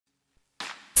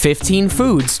15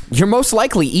 foods you're most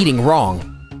likely eating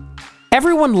wrong.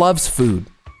 Everyone loves food.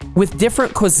 With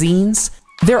different cuisines,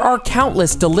 there are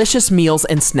countless delicious meals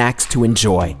and snacks to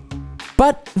enjoy.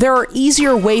 But there are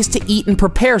easier ways to eat and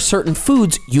prepare certain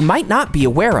foods you might not be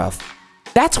aware of.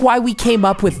 That's why we came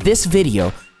up with this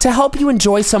video to help you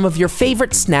enjoy some of your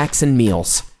favorite snacks and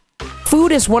meals.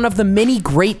 Food is one of the many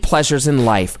great pleasures in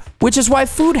life, which is why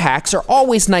food hacks are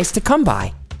always nice to come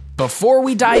by. Before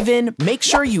we dive in, make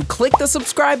sure you click the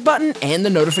subscribe button and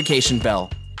the notification bell.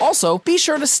 Also, be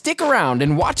sure to stick around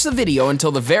and watch the video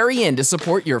until the very end to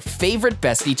support your favorite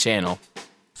Bestie channel.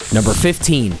 Number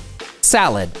 15,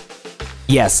 salad.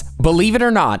 Yes, believe it or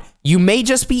not, you may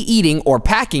just be eating or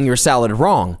packing your salad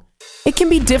wrong. It can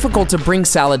be difficult to bring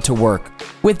salad to work,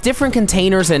 with different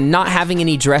containers and not having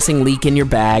any dressing leak in your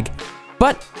bag.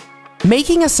 But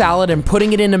making a salad and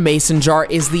putting it in a mason jar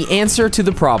is the answer to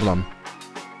the problem.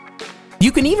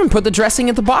 You can even put the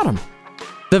dressing at the bottom,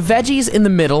 the veggies in the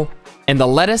middle, and the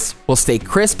lettuce will stay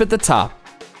crisp at the top.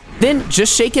 Then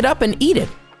just shake it up and eat it.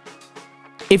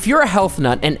 If you're a health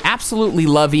nut and absolutely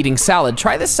love eating salad,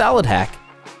 try this salad hack.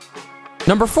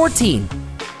 Number 14,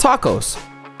 tacos.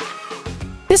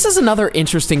 This is another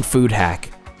interesting food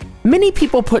hack. Many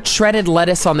people put shredded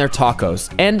lettuce on their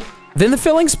tacos, and then the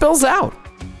filling spills out.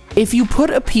 If you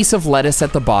put a piece of lettuce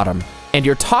at the bottom and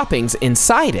your toppings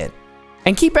inside it,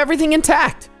 and keep everything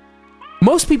intact.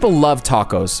 Most people love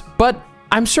tacos, but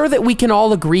I'm sure that we can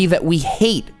all agree that we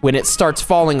hate when it starts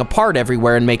falling apart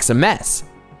everywhere and makes a mess.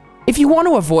 If you want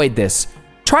to avoid this,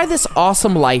 try this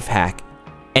awesome life hack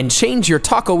and change your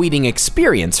taco eating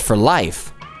experience for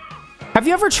life. Have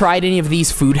you ever tried any of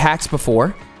these food hacks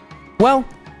before? Well,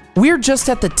 we're just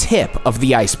at the tip of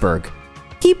the iceberg.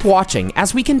 Keep watching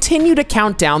as we continue to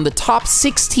count down the top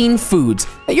 16 foods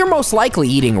that you're most likely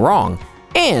eating wrong.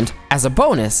 And, as a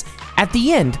bonus, at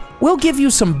the end, we'll give you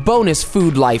some bonus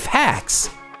food life hacks.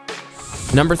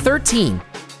 Number 13,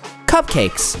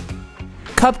 cupcakes.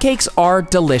 Cupcakes are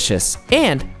delicious,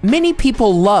 and many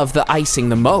people love the icing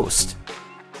the most.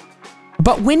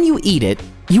 But when you eat it,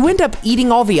 you end up eating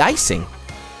all the icing.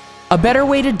 A better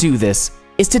way to do this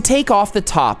is to take off the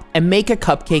top and make a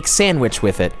cupcake sandwich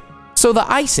with it, so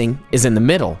the icing is in the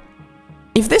middle.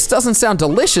 If this doesn't sound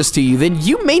delicious to you, then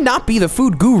you may not be the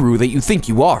food guru that you think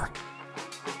you are.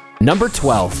 Number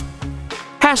 12,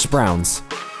 hash browns.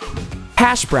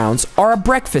 Hash browns are a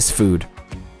breakfast food,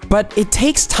 but it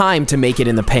takes time to make it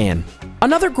in the pan.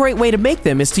 Another great way to make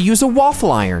them is to use a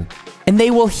waffle iron, and they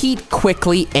will heat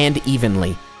quickly and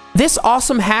evenly. This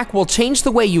awesome hack will change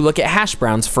the way you look at hash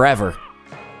browns forever.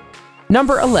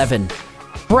 Number 11,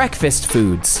 breakfast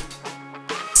foods.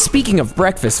 Speaking of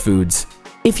breakfast foods,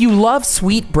 if you love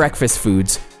sweet breakfast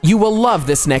foods, you will love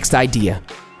this next idea.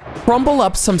 Crumble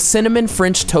up some cinnamon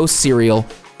French toast cereal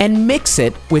and mix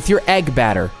it with your egg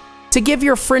batter to give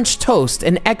your French toast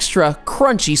an extra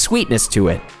crunchy sweetness to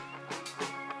it.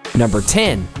 Number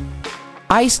 10,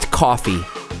 iced coffee.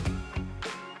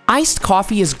 Iced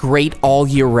coffee is great all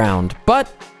year round,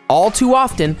 but all too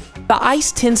often, the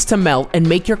ice tends to melt and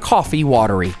make your coffee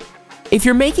watery. If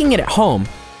you're making it at home,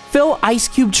 fill ice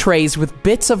cube trays with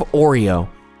bits of Oreo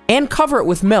and cover it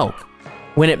with milk.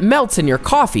 When it melts in your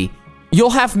coffee,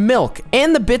 you'll have milk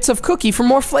and the bits of cookie for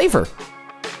more flavor.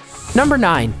 Number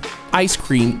 9, ice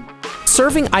cream.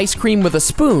 Serving ice cream with a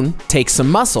spoon takes some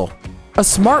muscle. A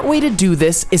smart way to do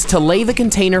this is to lay the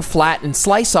container flat and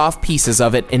slice off pieces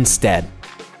of it instead.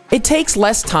 It takes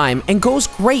less time and goes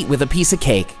great with a piece of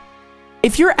cake.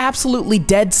 If you're absolutely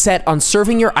dead set on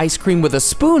serving your ice cream with a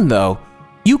spoon though,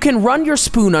 you can run your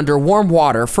spoon under warm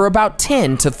water for about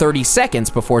 10 to 30 seconds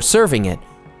before serving it.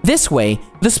 This way,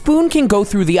 the spoon can go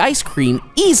through the ice cream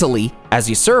easily as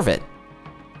you serve it.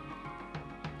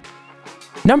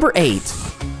 Number 8,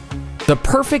 the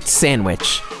perfect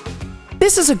sandwich.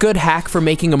 This is a good hack for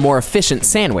making a more efficient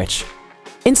sandwich.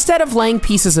 Instead of laying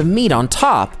pieces of meat on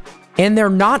top, and there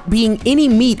not being any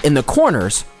meat in the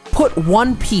corners, put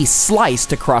one piece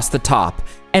sliced across the top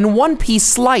and one piece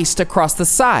sliced across the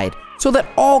side so that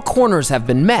all corners have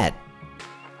been met.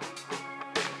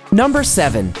 Number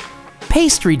 7,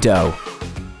 pastry dough.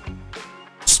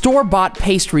 Store-bought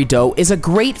pastry dough is a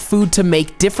great food to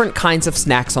make different kinds of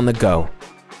snacks on the go.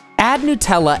 Add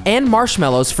Nutella and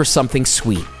marshmallows for something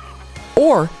sweet.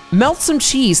 Or melt some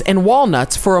cheese and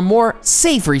walnuts for a more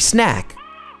savory snack.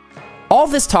 All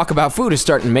this talk about food is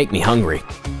starting to make me hungry.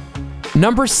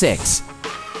 Number 6,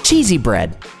 cheesy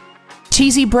bread.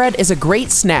 Cheesy bread is a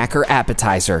great snack or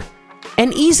appetizer.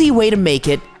 An easy way to make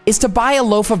it is to buy a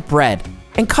loaf of bread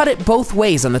and cut it both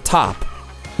ways on the top.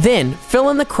 Then fill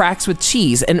in the cracks with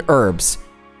cheese and herbs.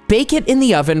 Bake it in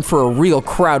the oven for a real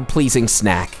crowd-pleasing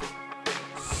snack.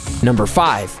 Number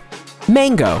 5.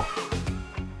 Mango.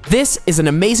 This is an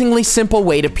amazingly simple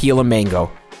way to peel a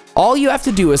mango. All you have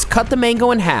to do is cut the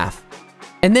mango in half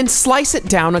and then slice it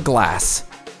down a glass.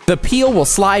 The peel will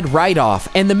slide right off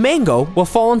and the mango will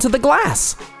fall into the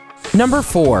glass. Number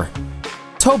 4.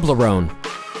 Toblerone.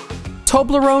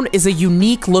 Toblerone is a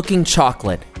unique looking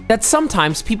chocolate that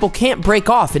sometimes people can't break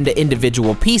off into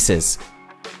individual pieces.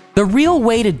 The real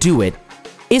way to do it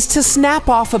is to snap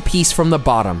off a piece from the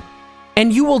bottom,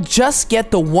 and you will just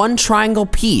get the one triangle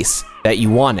piece that you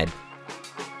wanted.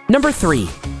 Number 3.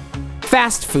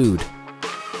 Fast food.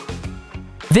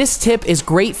 This tip is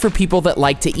great for people that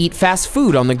like to eat fast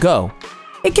food on the go.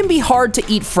 It can be hard to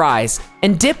eat fries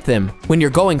and dip them when you're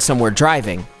going somewhere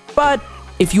driving, but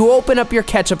if you open up your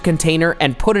ketchup container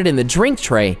and put it in the drink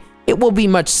tray, it will be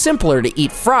much simpler to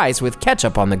eat fries with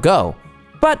ketchup on the go.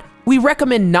 But we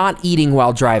recommend not eating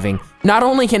while driving. Not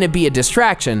only can it be a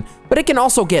distraction, but it can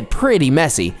also get pretty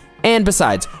messy. And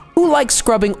besides, who likes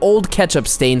scrubbing old ketchup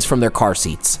stains from their car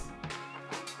seats?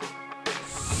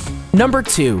 Number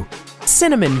 2.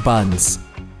 Cinnamon buns.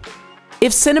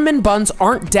 If cinnamon buns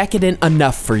aren't decadent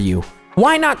enough for you,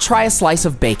 why not try a slice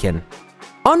of bacon?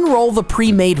 Unroll the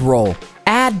pre-made roll,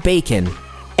 add bacon,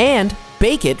 and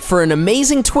bake it for an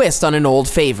amazing twist on an old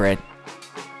favorite.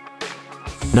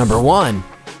 Number 1.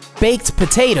 Baked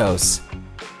potatoes.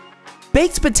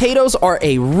 Baked potatoes are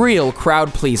a real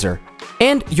crowd pleaser,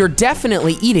 and you're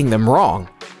definitely eating them wrong.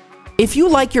 If you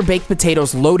like your baked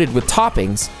potatoes loaded with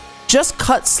toppings, just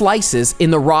cut slices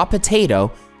in the raw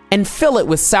potato and fill it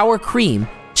with sour cream,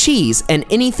 cheese, and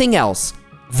anything else,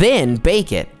 then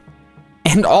bake it.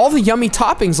 And all the yummy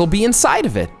toppings will be inside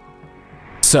of it.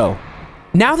 So,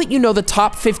 now that you know the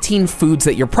top 15 foods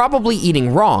that you're probably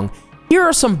eating wrong, here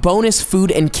are some bonus food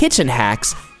and kitchen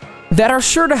hacks that are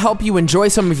sure to help you enjoy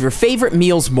some of your favorite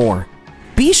meals more.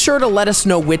 Be sure to let us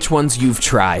know which ones you've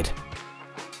tried.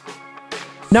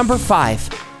 Number 5.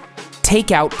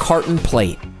 Takeout carton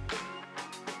plate.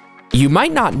 You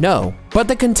might not know, but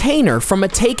the container from a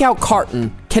takeout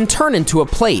carton can turn into a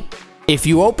plate. If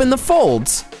you open the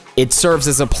folds, it serves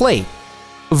as a plate.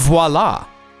 Voila!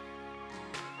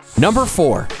 Number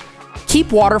 4.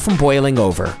 Keep water from boiling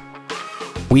over.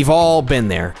 We've all been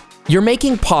there. You're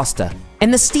making pasta,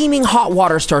 and the steaming hot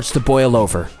water starts to boil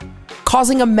over,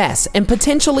 causing a mess and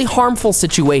potentially harmful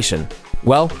situation.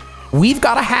 Well, we've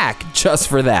got a hack just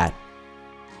for that.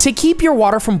 To keep your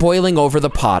water from boiling over the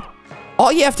pot,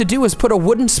 all you have to do is put a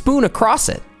wooden spoon across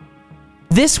it.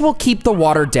 This will keep the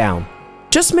water down.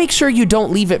 Just make sure you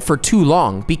don't leave it for too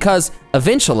long because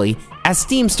eventually, as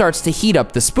steam starts to heat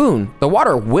up the spoon, the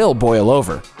water will boil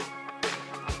over.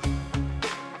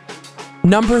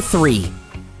 Number 3.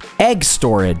 Egg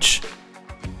storage.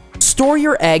 Store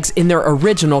your eggs in their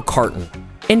original carton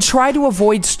and try to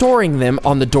avoid storing them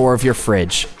on the door of your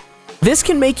fridge. This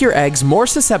can make your eggs more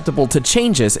susceptible to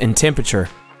changes in temperature.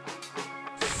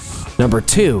 Number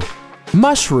 2.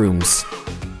 Mushrooms.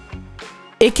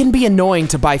 It can be annoying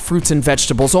to buy fruits and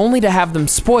vegetables only to have them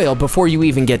spoil before you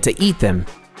even get to eat them.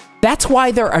 That's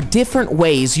why there are different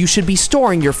ways you should be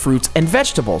storing your fruits and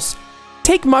vegetables.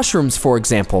 Take mushrooms, for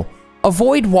example.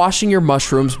 Avoid washing your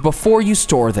mushrooms before you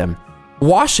store them.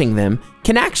 Washing them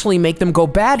can actually make them go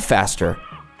bad faster.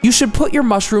 You should put your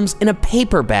mushrooms in a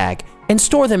paper bag and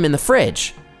store them in the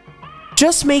fridge.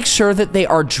 Just make sure that they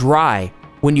are dry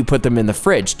when you put them in the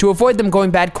fridge to avoid them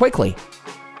going bad quickly.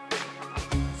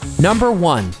 Number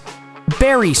 1.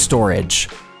 Berry storage.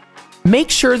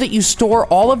 Make sure that you store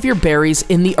all of your berries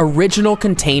in the original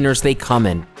containers they come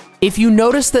in. If you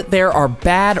notice that there are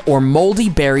bad or moldy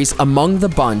berries among the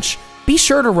bunch, be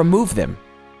sure to remove them.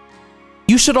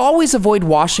 You should always avoid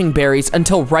washing berries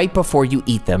until right before you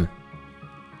eat them.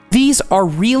 These are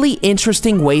really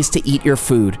interesting ways to eat your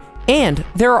food, and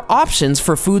there are options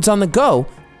for foods on the go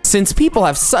since people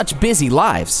have such busy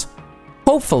lives.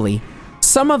 Hopefully,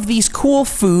 some of these cool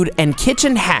food and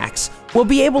kitchen hacks will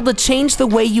be able to change the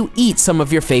way you eat some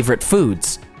of your favorite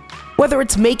foods. Whether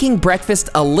it's making breakfast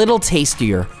a little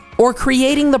tastier or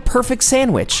creating the perfect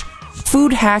sandwich,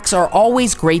 food hacks are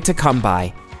always great to come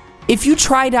by. If you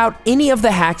tried out any of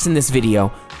the hacks in this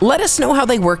video, let us know how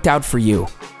they worked out for you.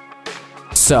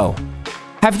 So,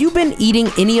 have you been eating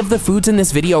any of the foods in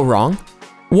this video wrong?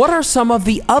 What are some of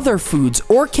the other foods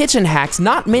or kitchen hacks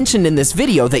not mentioned in this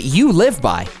video that you live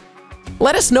by?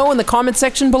 Let us know in the comment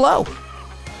section below.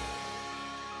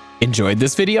 Enjoyed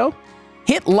this video?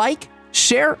 Hit like,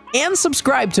 share, and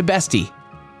subscribe to Bestie.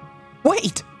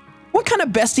 Wait, what kind of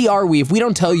Bestie are we if we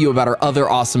don't tell you about our other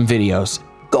awesome videos?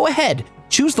 Go ahead,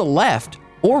 choose the left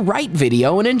or right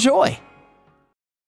video and enjoy.